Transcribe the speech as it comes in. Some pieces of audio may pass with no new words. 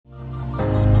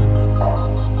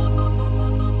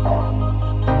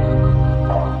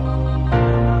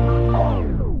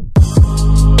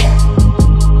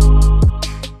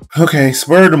Okay,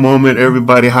 spur of the moment,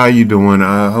 everybody. How you doing?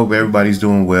 I hope everybody's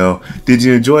doing well. Did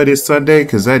you enjoy this Sunday?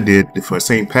 Because I did for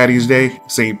St. Patty's Day,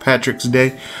 St. Patrick's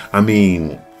Day. I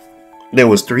mean, there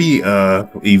was three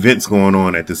events going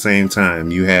on at the same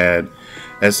time. You had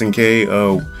SNK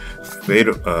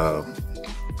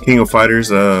King of Fighters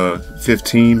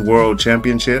 15 World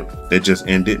Championship that just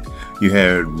ended. You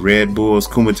had Red Bull's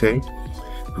Kumite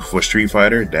for Street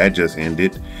Fighter that just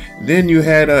ended. Then you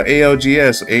had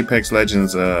ALGS, Apex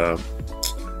Legends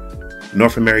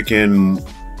North American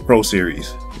Pro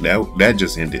Series that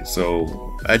just ended.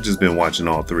 So I just been watching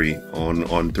all three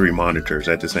on three monitors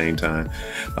at the same time.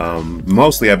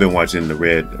 Mostly I've been watching the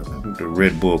Red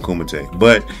Bull Kumite,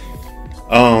 but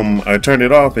I turned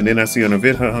it off and then I see on the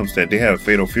VidHubs that they have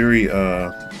Fatal Fury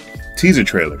teaser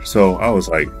trailer. So I was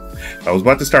like, I was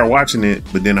about to start watching it,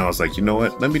 but then I was like, you know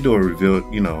what? Let me do a reveal,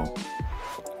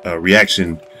 a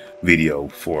reaction video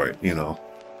for it. It'd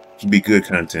be good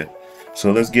content.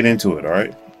 So let's get into it. All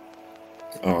right.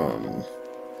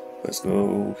 Let's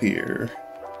go here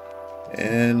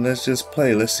and let's just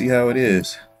play. Let's see how it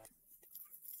is.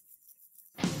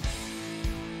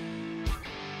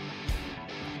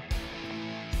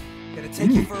 Gonna take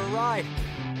you for a ride.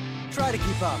 Try to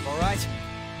keep up, all right?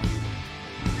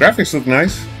 Graphics look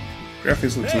nice.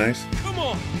 Graphics looks nice. Come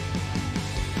on.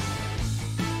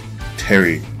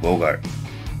 Terry Bogard.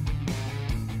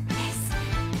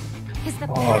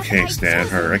 Oh, I can't stand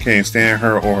her. I can't stand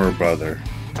her or her brother.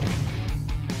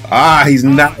 Ah, he's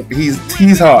not. He's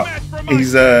T-Hawk.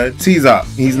 He's T-Hawk.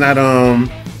 He's not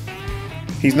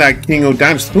King of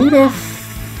Dynasty. Who the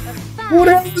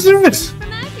hell is this?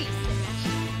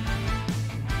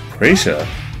 Prisha.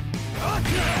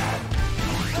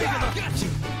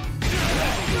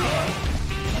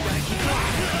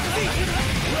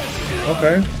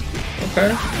 Okay.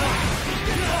 Okay.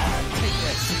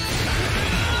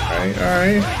 Alright,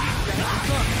 alright.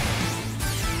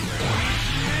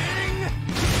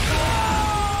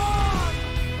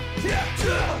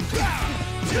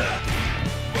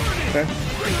 Okay.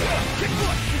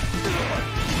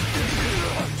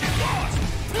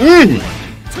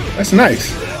 That's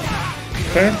nice.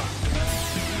 Okay.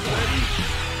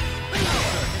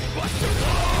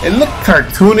 It looked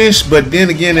cartoonish, but then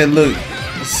again it looks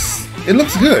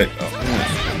good. Oh my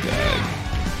god.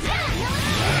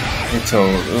 And so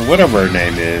whatever her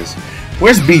name is.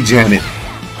 Where's B Janet?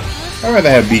 I'd rather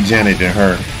have B Janet than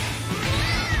her.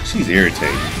 She's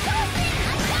irritating.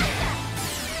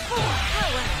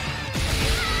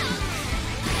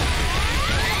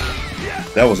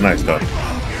 That was nice though.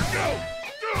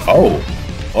 Oh,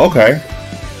 okay.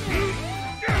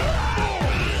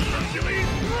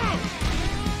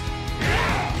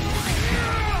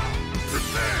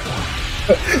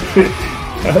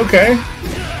 Okay.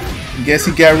 Guess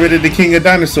he got rid of the King of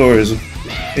Dinosaurs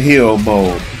heal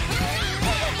mode.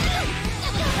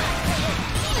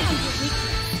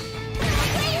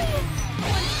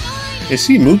 Is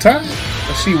she Muay Thai?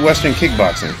 Or is she Western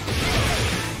kickboxing?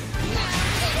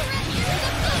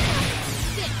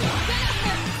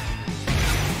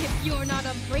 If you're not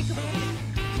unbreakable,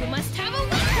 you must have a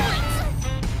weak point.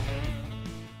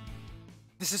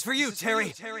 This is for you,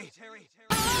 Terry.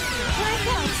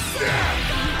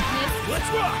 Let's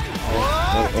rock!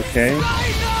 Oh, okay.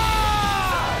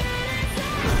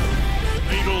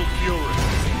 Fatal Fury,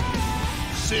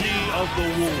 City of the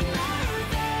Wolves.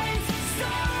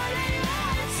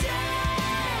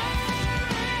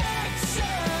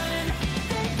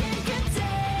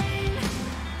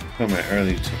 Come at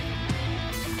early too.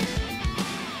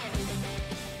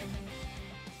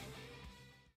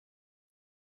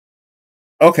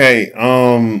 Okay,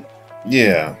 hold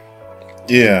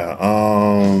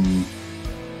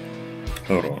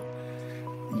on.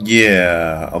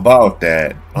 Yeah, about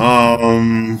that. I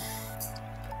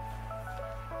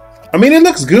mean, it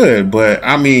looks good, but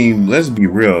I mean, let's be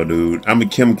real, dude. I'm a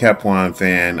Kim Kapwan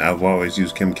fan. I've always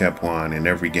used Kim Kapwan in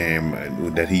every game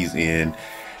that he's in.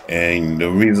 And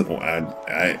the reason why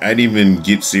I didn't even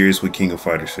get serious with King of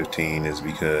Fighters 15 is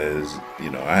because,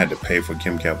 I had to pay for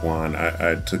Kim Kapwan.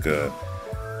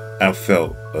 I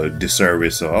felt a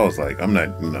disservice, so I was like, I'm not,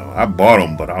 I bought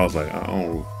them, but I was like, I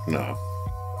don't know.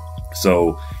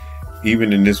 So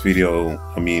even in this video,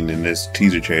 in this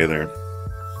teaser trailer,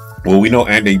 well, we know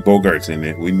Andy Bogart's in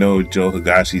it, we know Joe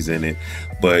Higashi's in it,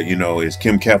 but is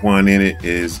Kim Kapwan in it?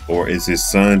 Is his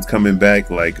sons coming back,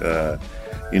 like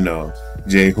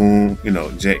Jae-hoon,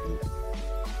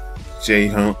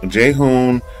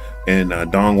 Jae-hoon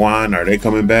and Dong-hwan, are they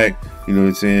coming back? You know what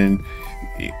I'm saying?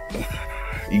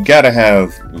 You gotta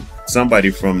have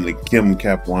somebody from the Kim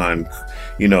Kapwan,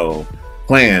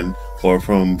 clan or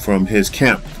from his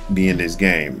camp be in this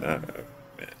game.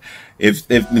 If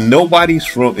nobody's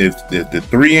from, if the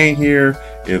three ain't here,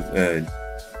 if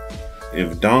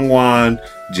Dongwon,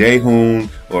 Jaehoon,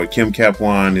 or Kim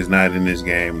Kap-won is not in this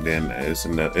game, then it's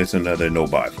another no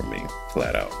buy for me,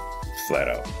 flat out.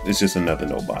 It's just another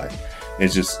no buy.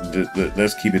 It's just,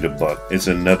 let's keep it a buck. It's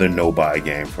another no buy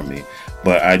game for me.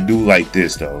 But I do like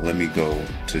this though. Let me go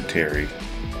to Terry.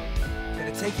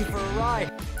 Gonna take you for a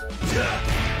ride.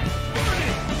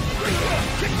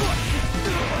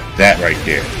 That right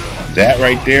there. That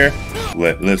right there.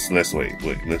 Let's wait.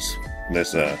 Let's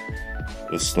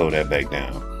slow that back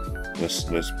down. Let's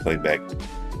play back.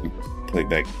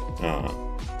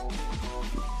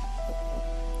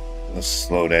 Let's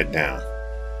slow that down.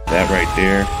 That right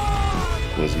there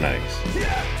was nice.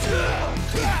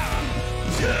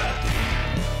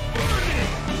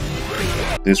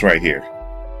 This right here,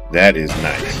 that is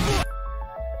nice.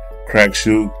 Crack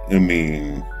shoot. I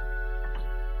mean,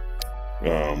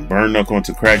 burn knuckle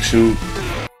into crack shoot,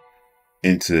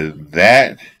 into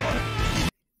that,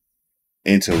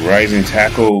 into rising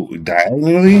tackle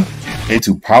diagonally,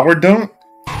 into power dunk.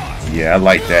 Yeah, I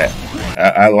like that.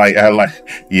 I like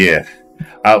yeah,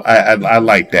 I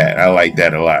like that. I like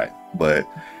that a lot. But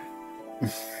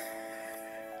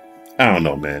I don't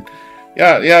know, man.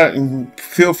 Yeah,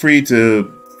 feel free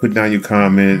to put down your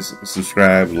comments,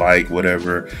 subscribe, like,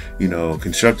 whatever. You know,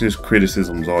 constructive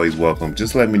criticism is always welcome.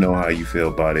 Just let me know how you feel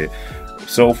about it.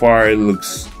 So far, it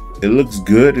looks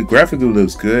good. It graphically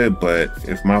looks good, but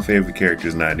if my favorite character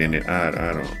is not in it, I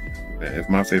don't. If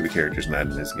my favorite character is not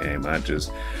in this game, this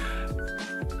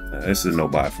is no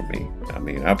buy for me. I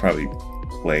mean, I'll probably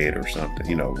play it or something,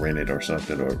 you know, rent it or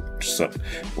something, or something.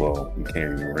 Well, you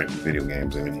can't even rent video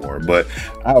games anymore, but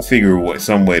I'll figure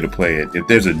some way to play it. If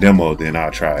there's a demo, then I'll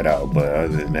try it out. But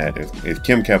other than that, if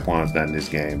Kim Kap-won's not in this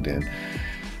game, then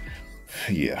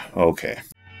yeah, okay.